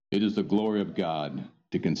It is the glory of God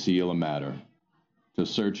to conceal a matter. To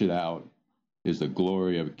search it out is the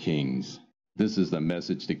glory of kings. This is the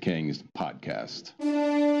Message to Kings podcast.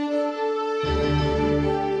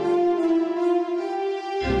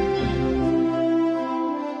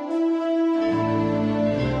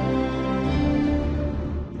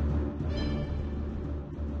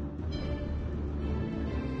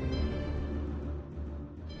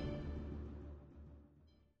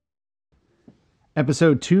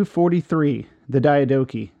 Episode 243, The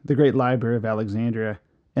Diadochi, the Great Library of Alexandria,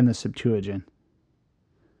 and the Septuagint.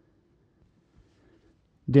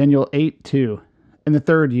 Daniel 8:2. In the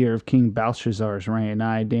third year of King Belshazzar's reign,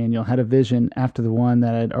 I, Daniel, had a vision after the one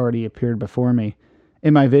that had already appeared before me.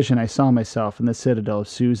 In my vision I saw myself in the citadel of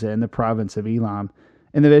Susa in the province of Elam.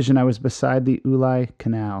 In the vision I was beside the Ulai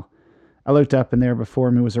Canal. I looked up, and there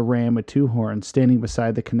before me was a ram with two horns standing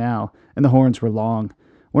beside the canal, and the horns were long.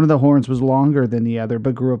 One of the horns was longer than the other,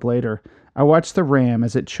 but grew up later. I watched the ram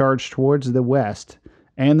as it charged towards the west,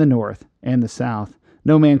 and the north, and the south.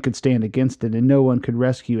 No man could stand against it, and no one could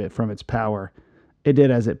rescue it from its power. It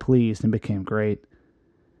did as it pleased, and became great.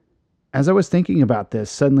 As I was thinking about this,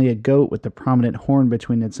 suddenly a goat with the prominent horn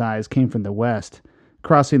between its eyes came from the west,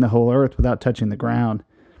 crossing the whole earth without touching the ground.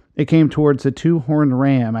 It came towards the two-horned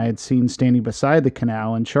ram I had seen standing beside the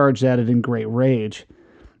canal, and charged at it in great rage.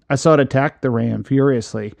 I saw it attack the ram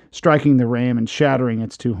furiously, striking the ram and shattering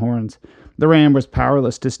its two horns. The ram was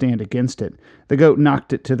powerless to stand against it. The goat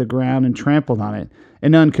knocked it to the ground and trampled on it,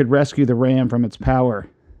 and none could rescue the ram from its power.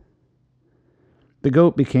 The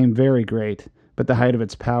goat became very great, but the height of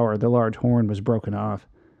its power, the large horn, was broken off,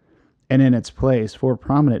 and in its place 4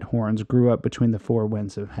 prominent horns grew up between the 4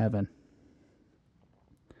 winds of heaven.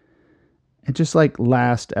 And just like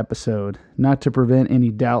last episode, not to prevent any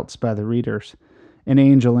doubts by the readers, an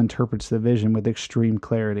angel interprets the vision with extreme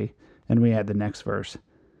clarity, and we add the next verse.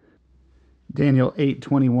 Daniel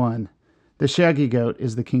 8:21. The shaggy goat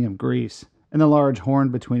is the king of Greece, and the large horn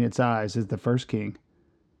between its eyes is the first king.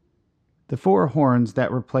 The 4 horns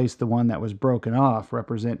that replace the one that was broken off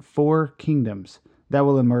represent 4 kingdoms that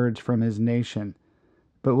will emerge from his nation,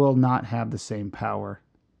 but will not have the same power.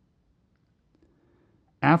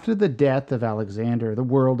 After the death of Alexander, the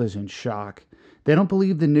world is in shock. They don't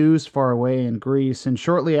believe the news far away in Greece, and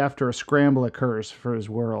shortly after a scramble occurs for his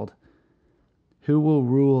world. Who will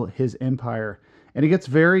rule his empire? And it gets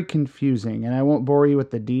very confusing, and I won't bore you with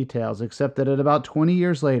the details, except that at about 20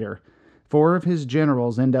 years later, 4 of his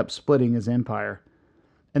generals end up splitting his empire.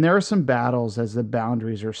 And there are some battles as the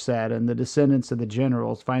boundaries are set, and the descendants of the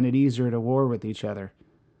generals find it easier to war with each other.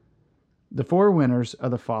 The 4 winners are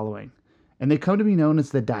the following, and they come to be known as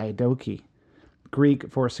the Diadochi, Greek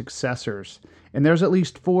for successors, and there's at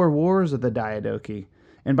least 4 wars of the Diadochi,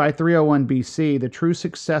 and by 301 BC, the true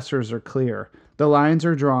successors are clear. The lines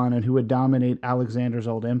are drawn on who would dominate Alexander's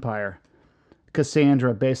old empire.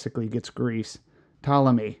 Cassandra basically gets Greece.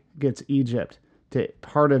 Ptolemy gets Egypt to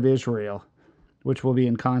part of Israel, which will be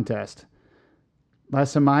in contest.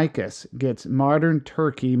 Lysimachus gets modern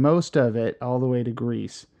Turkey, most of it, all the way to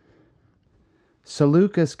Greece.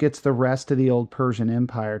 Seleucus gets the rest of the old Persian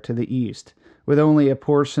Empire to the east, with only a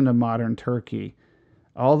portion of modern Turkey,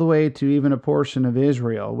 all the way to even a portion of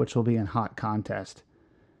Israel, which will be in hot contest.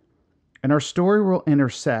 And our story will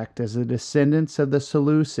intersect as the descendants of the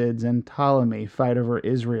Seleucids and Ptolemy fight over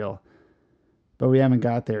Israel. But we haven't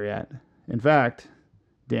got there yet. In fact,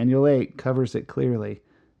 Daniel 8 covers it clearly,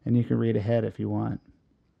 and you can read ahead if you want.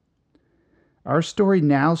 Our story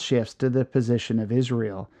now shifts to the position of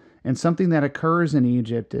Israel, and something that occurs in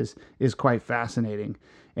Egypt is quite fascinating.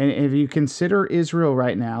 And if you consider Israel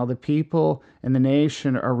right now, the people and the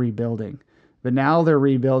nation are rebuilding. But now they're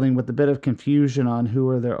rebuilding with a bit of confusion on who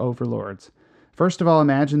are their overlords. First of all,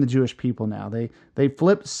 imagine the Jewish people now. They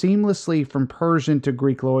flipped seamlessly from Persian to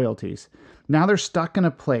Greek loyalties. Now they're stuck in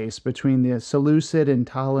a place between the Seleucid and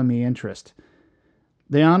Ptolemy interest.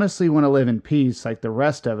 They honestly want to live in peace like the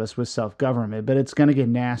rest of us with self-government, but it's going to get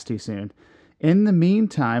nasty soon. In the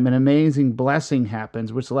meantime, an amazing blessing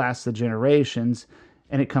happens, which lasts the generations,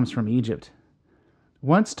 and it comes from Egypt.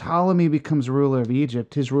 Once Ptolemy becomes ruler of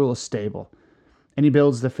Egypt, his rule is stable, and he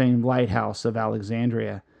builds the famed lighthouse of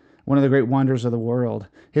Alexandria, one of the great wonders of the world.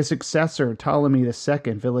 His successor, Ptolemy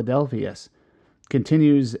II, Philadelphus,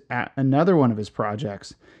 continues at another one of his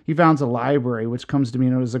projects. He founds a library, which comes to be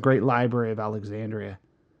known as the Great Library of Alexandria.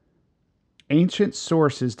 Ancient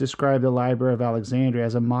sources describe the Library of Alexandria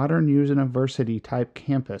as a modern university-type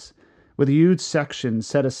campus, with huge sections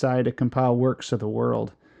set aside to compile works of the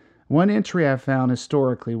world. One entry I found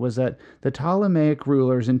historically was that the Ptolemaic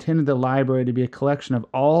rulers intended the library to be a collection of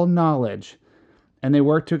all knowledge and they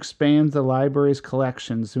worked to expand the library's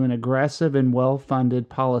collections through an aggressive and well-funded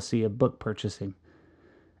policy of book purchasing.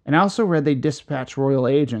 And I also read they dispatched royal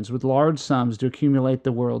agents with large sums to accumulate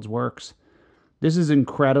the world's works. This is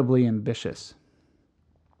incredibly ambitious.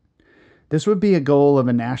 This would be a goal of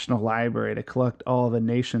a national library to collect all of a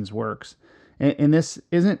nation's works. And this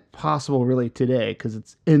isn't possible really today because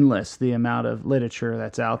it's endless, the amount of literature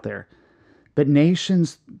that's out there. But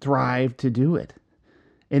nations thrive to do it.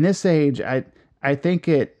 In this age, I think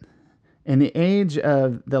in the age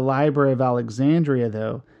of the Library of Alexandria,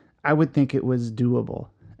 though, I would think it was doable.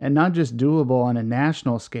 And not just doable on a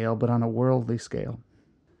national scale, but on a worldly scale.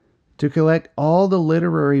 To collect all the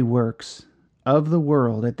literary works of the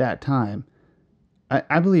world at that time,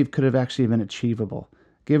 I believe could have actually been achievable,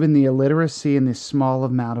 given the illiteracy and the small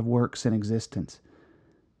amount of works in existence.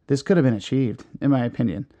 This could have been achieved, in my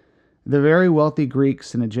opinion. The very wealthy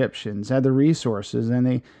Greeks and Egyptians had the resources,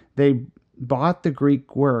 and they bought the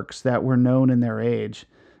Greek works that were known in their age,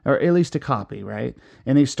 or at least a copy, right?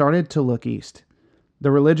 And they started to look east. The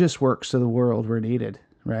religious works of the world were needed,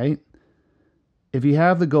 right? If you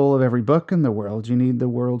have the goal of every book in the world, you need the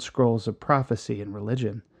world scrolls of prophecy and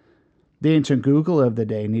religion. The ancient Google of the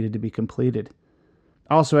day needed to be completed.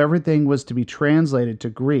 Also, everything was to be translated to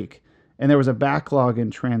Greek, and there was a backlog in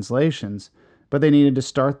translations, but they needed to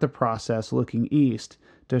start the process looking east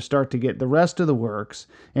to start to get the rest of the works.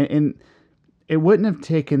 And it wouldn't have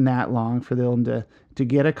taken that long for them to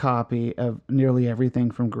get a copy of nearly everything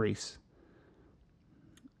from Greece.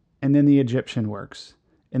 And then the Egyptian works.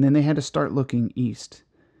 And then they had to start looking east.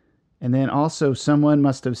 And then also someone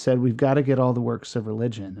must have said, we've got to get all the works of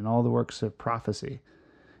religion and all the works of prophecy.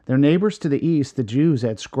 Their neighbors to the east, the Jews,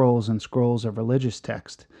 had scrolls and scrolls of religious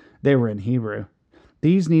text. They were in Hebrew.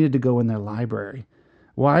 These needed to go in their library.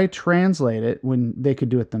 Why translate it when they could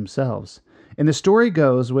do it themselves? And the story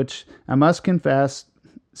goes, which I must confess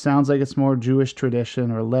sounds like it's more Jewish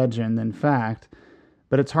tradition or legend than fact,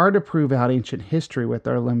 but it's hard to prove out ancient history with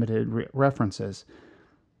our limited references.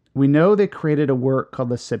 We know they created a work called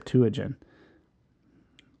the Septuagint.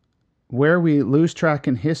 Where we lose track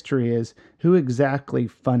in history is who exactly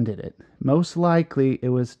funded it. Most likely it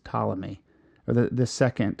was Ptolemy, or the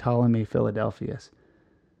second Ptolemy Philadelphus.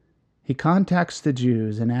 He contacts the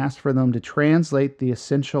Jews and asks for them to translate the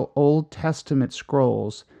essential Old Testament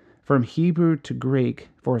scrolls from Hebrew to Greek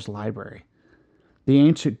for his library. The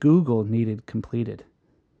ancient Google needed completed.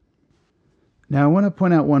 Now I want to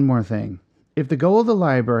point out one more thing. If the goal of the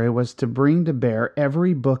library was to bring to bear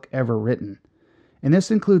every book ever written, and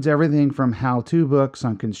this includes everything from how-to books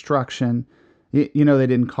on construction, you know they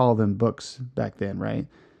didn't call them books back then, right?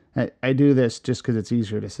 I do this just because it's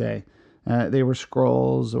easier to say. They were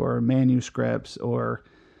scrolls or manuscripts or,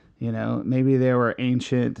 maybe they were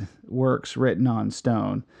ancient works written on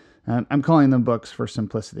stone. I'm calling them books for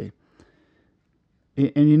simplicity. And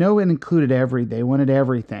it included they wanted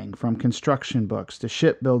everything from construction books to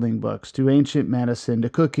shipbuilding books to ancient medicine to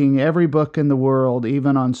cooking, every book in the world,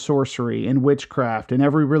 even on sorcery and witchcraft and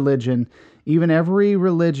every religion, even every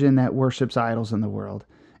religion that worships idols in the world.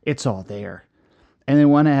 It's all there. And they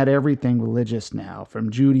want to add everything religious now,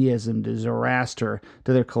 from Judaism to Zoroaster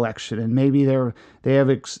to their collection. And maybe they have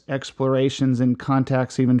explorations and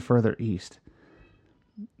contacts even further east.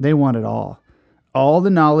 They want it all. All the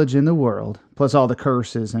knowledge in the world, plus all the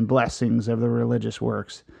curses and blessings of the religious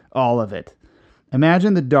works, all of it.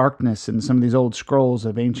 Imagine the darkness in some of these old scrolls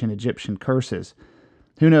of ancient Egyptian curses.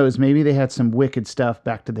 Who knows, maybe they had some wicked stuff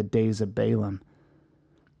back to the days of Balaam.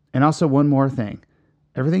 And also one more thing.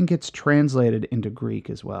 Everything gets translated into Greek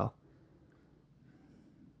as well.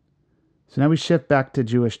 So now we shift back to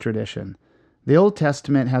Jewish tradition. The Old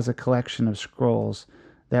Testament has a collection of scrolls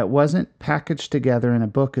that wasn't packaged together in a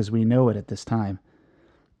book as we know it at this time.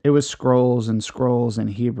 It was scrolls and scrolls in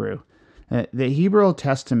Hebrew. The Hebrew Old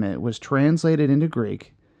Testament was translated into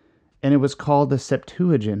Greek, and it was called the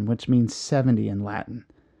Septuagint, which means 70 in Latin.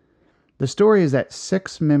 The story is that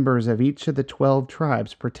 6 members of each of the 12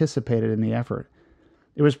 tribes participated in the effort.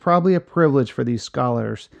 It was probably a privilege for these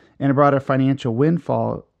scholars, and it brought a financial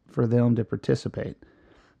windfall for them to participate.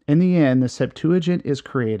 In the end, the Septuagint is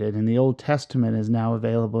created, and the Old Testament is now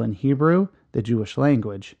available in Hebrew, the Jewish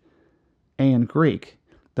language, and Greek,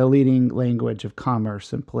 the leading language of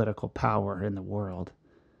commerce and political power in the world.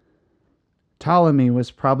 Ptolemy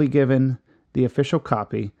was probably given the official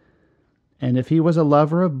copy, and if he was a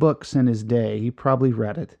lover of books in his day, he probably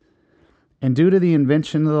read it. And due to the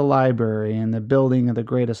invention of the library and the building of the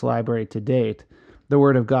greatest library to date, the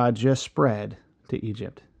Word of God just spread to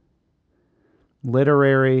Egypt.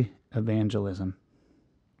 Literary evangelism.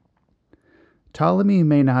 Ptolemy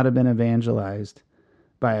may not have been evangelized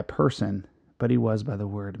by a person, but he was by the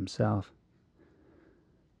Word himself.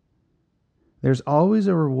 There's always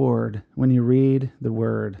a reward when you read the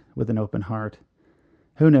Word with an open heart.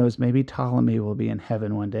 Who knows, maybe Ptolemy will be in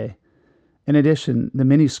heaven one day. In addition, the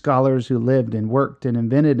many scholars who lived and worked and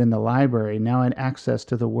invented in the library now had access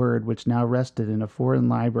to the Word, which now rested in a foreign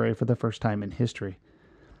library for the first time in history.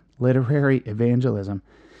 Literary evangelism.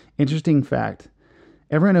 Interesting fact.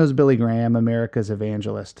 Everyone knows Billy Graham, America's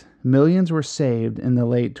evangelist. Millions were saved in the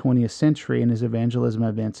late 20th century in his evangelism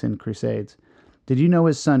events and crusades. Did you know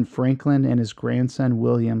his son Franklin and his grandson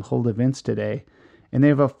William hold events today, and they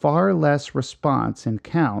have a far less response and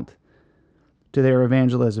count to their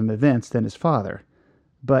evangelism events than his father?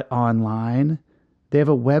 But online, they have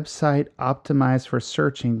a website optimized for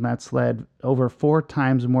searching that's led over 4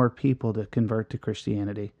 times more people to convert to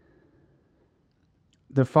Christianity.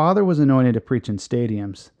 The father was anointed to preach in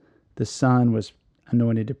stadiums. The son was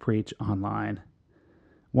anointed to preach online.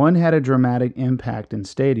 One had a dramatic impact in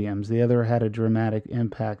stadiums. The other had a dramatic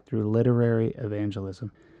impact through literary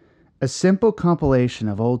evangelism. A simple compilation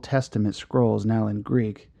of Old Testament scrolls, now in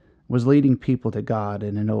Greek, was leading people to God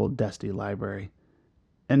in an old dusty library.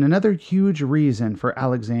 And another huge reason for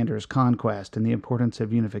Alexander's conquest and the importance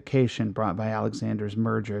of unification brought by Alexander's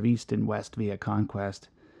merger of East and West via conquest.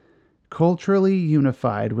 Culturally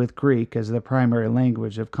unified with Greek as the primary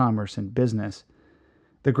language of commerce and business,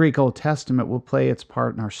 the Greek Old Testament will play its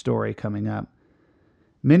part in our story coming up.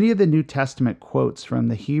 Many of the New Testament quotes from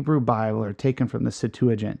the Hebrew Bible are taken from the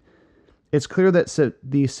Septuagint. It's clear that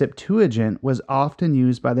the Septuagint was often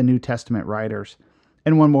used by the New Testament writers.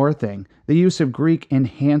 And one more thing, the use of Greek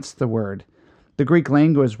enhanced the word. The Greek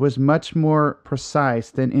language was much more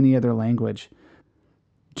precise than any other language.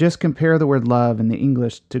 Just compare the word love in the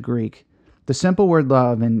English to Greek. The simple word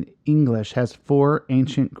love in English has 4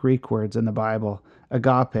 ancient Greek words in the Bible: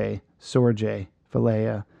 agape, storge,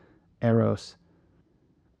 philia, eros.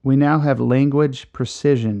 We now have language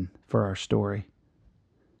precision for our story.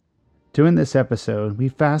 To end this episode, we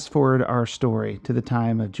fast forward our story to the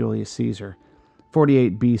time of Julius Caesar,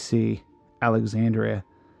 48 BC, Alexandria.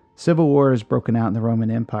 Civil war has broken out in the Roman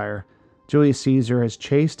Empire. Julius Caesar has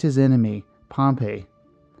chased his enemy, Pompey,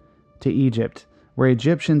 to Egypt, where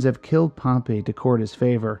Egyptians have killed Pompey to court his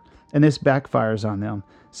favor, and this backfires on them.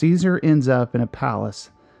 Caesar ends up in a palace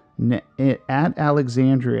at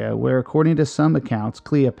Alexandria, where, according to some accounts,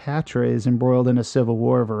 Cleopatra is embroiled in a civil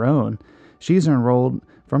war of her own. She's unrolled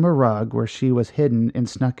from a rug where she was hidden and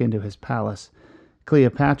snuck into his palace.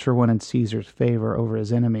 Cleopatra wanted Caesar's favor over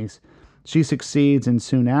his enemies. She succeeds, and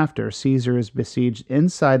soon after, Caesar is besieged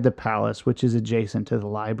inside the palace, which is adjacent to the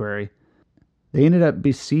library. They ended up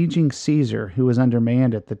besieging Caesar, who was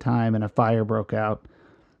undermanned at the time, and a fire broke out.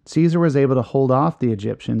 Caesar was able to hold off the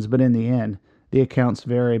Egyptians, but in the end, the accounts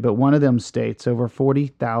vary, but one of them states over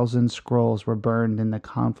 40,000 scrolls were burned in the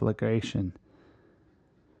conflagration.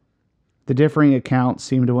 The differing accounts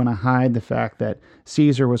seem to want to hide the fact that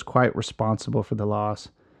Caesar was quite responsible for the loss.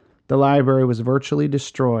 The library was virtually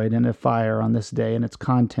destroyed in a fire on this day, and its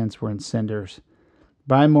contents were in cinders.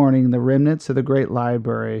 By morning, the remnants of the great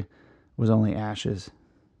library was only ashes.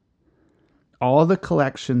 All the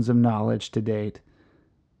collections of knowledge to date.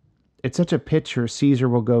 It's such a picture Caesar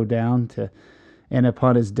will go down to, and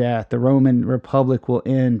upon his death, the Roman Republic will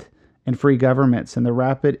end, and free governments and the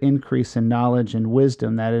rapid increase in knowledge and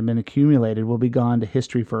wisdom that had been accumulated will be gone to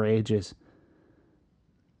history for ages.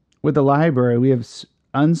 With the library, we have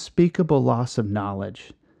unspeakable loss of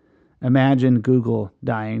knowledge. Imagine Google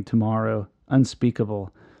dying tomorrow.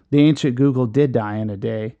 Unspeakable. The ancient Google did die in a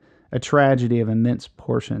day, a tragedy of immense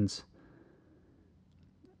portions.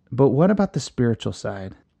 But what about the spiritual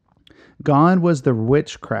side? Gone was the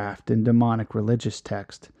witchcraft and demonic religious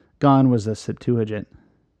text. Gone was the Septuagint.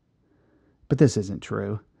 But this isn't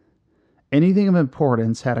true. Anything of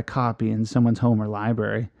importance had a copy in someone's home or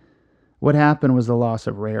library. What happened was the loss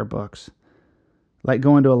of rare books. Like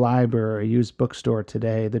going to a library or a used bookstore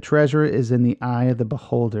today, the treasure is in the eye of the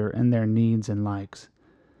beholder and their needs and likes.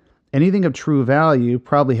 Anything of true value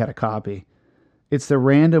probably had a copy. It's the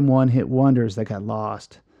random one-hit wonders that got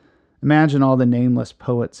lost. Imagine all the nameless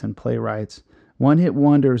poets and playwrights, one-hit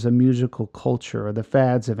wonders of musical culture, or the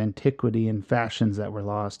fads of antiquity and fashions that were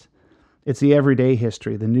lost. It's the everyday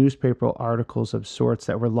history, the newspaper articles of sorts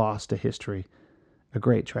that were lost to history. A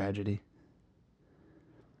great tragedy.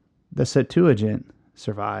 The Septuagint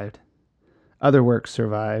survived. Other works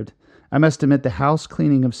survived. I must admit the house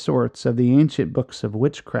cleaning of sorts of the ancient books of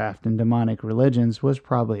witchcraft and demonic religions was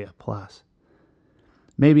probably a plus.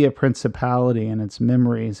 Maybe a principality and its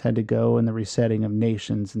memories had to go in the resetting of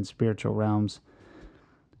nations and spiritual realms.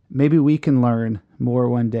 Maybe we can learn more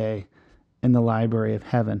one day in the library of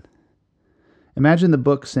heaven. Imagine the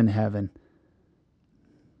books in heaven,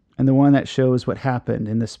 and the one that shows what happened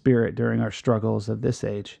in the spirit during our struggles of this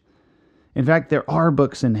age. In fact, there are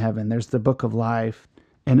books in heaven. There's the book of life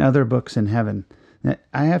and other books in heaven.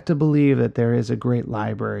 I have to believe that there is a great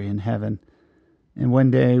library in heaven. And one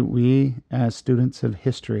day we, as students of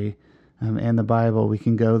history and the Bible, we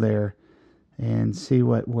can go there and see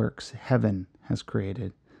what works heaven has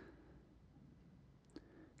created.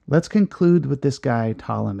 Let's conclude with this guy,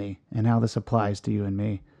 Ptolemy, and how this applies to you and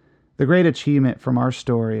me. The great achievement from our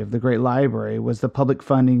story of the great library was the public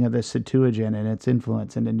funding of the Septuagint and its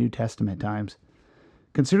influence into New Testament times.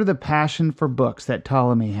 Consider the passion for books that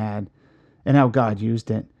Ptolemy had and how God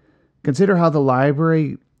used it. Consider how the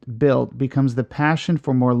library built becomes the passion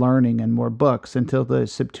for more learning and more books until the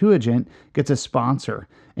Septuagint gets a sponsor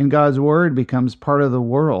and God's word becomes part of the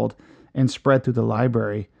world and spread through the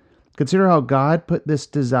library. Consider how God put this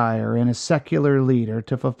desire in a secular leader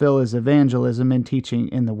to fulfill his evangelism and teaching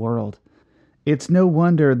in the world. It's no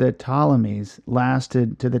wonder that Ptolemy's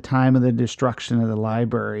lasted to the time of the destruction of the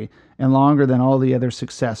library and longer than all the other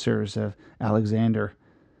successors of Alexander,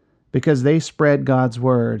 because they spread God's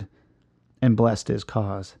word and blessed his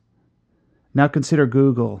cause. Now consider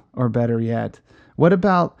Google, or better yet, what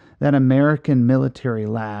about that American military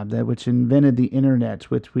lab which invented the internet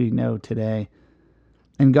which we know today?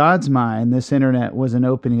 In God's mind, this internet was an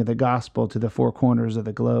opening of the gospel to the four corners of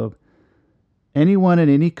the globe. Anyone in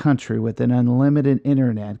any country with an unlimited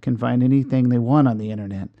internet can find anything they want on the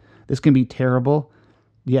internet. This can be terrible,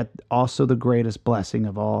 yet also the greatest blessing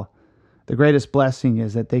of all. The greatest blessing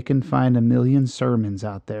is that they can find 1 million sermons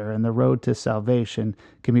out there, and the road to salvation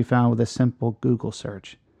can be found with a simple Google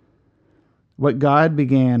search. What God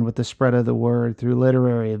began with the spread of the word through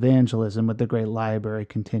literary evangelism with the great library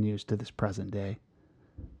continues to this present day.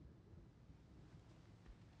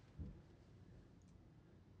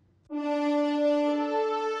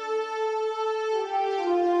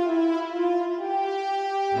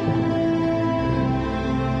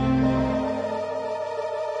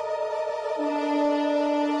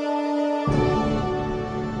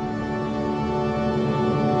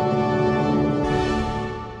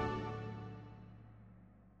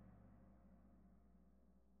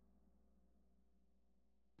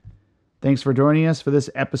 Thanks for joining us for this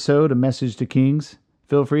episode of Message to Kings.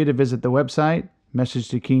 Feel free to visit the website,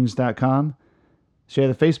 messagetokings.com. Share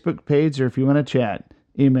the Facebook page, or if you want to chat,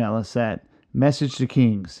 email us at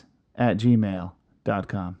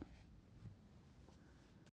messagetokings@gmail.com.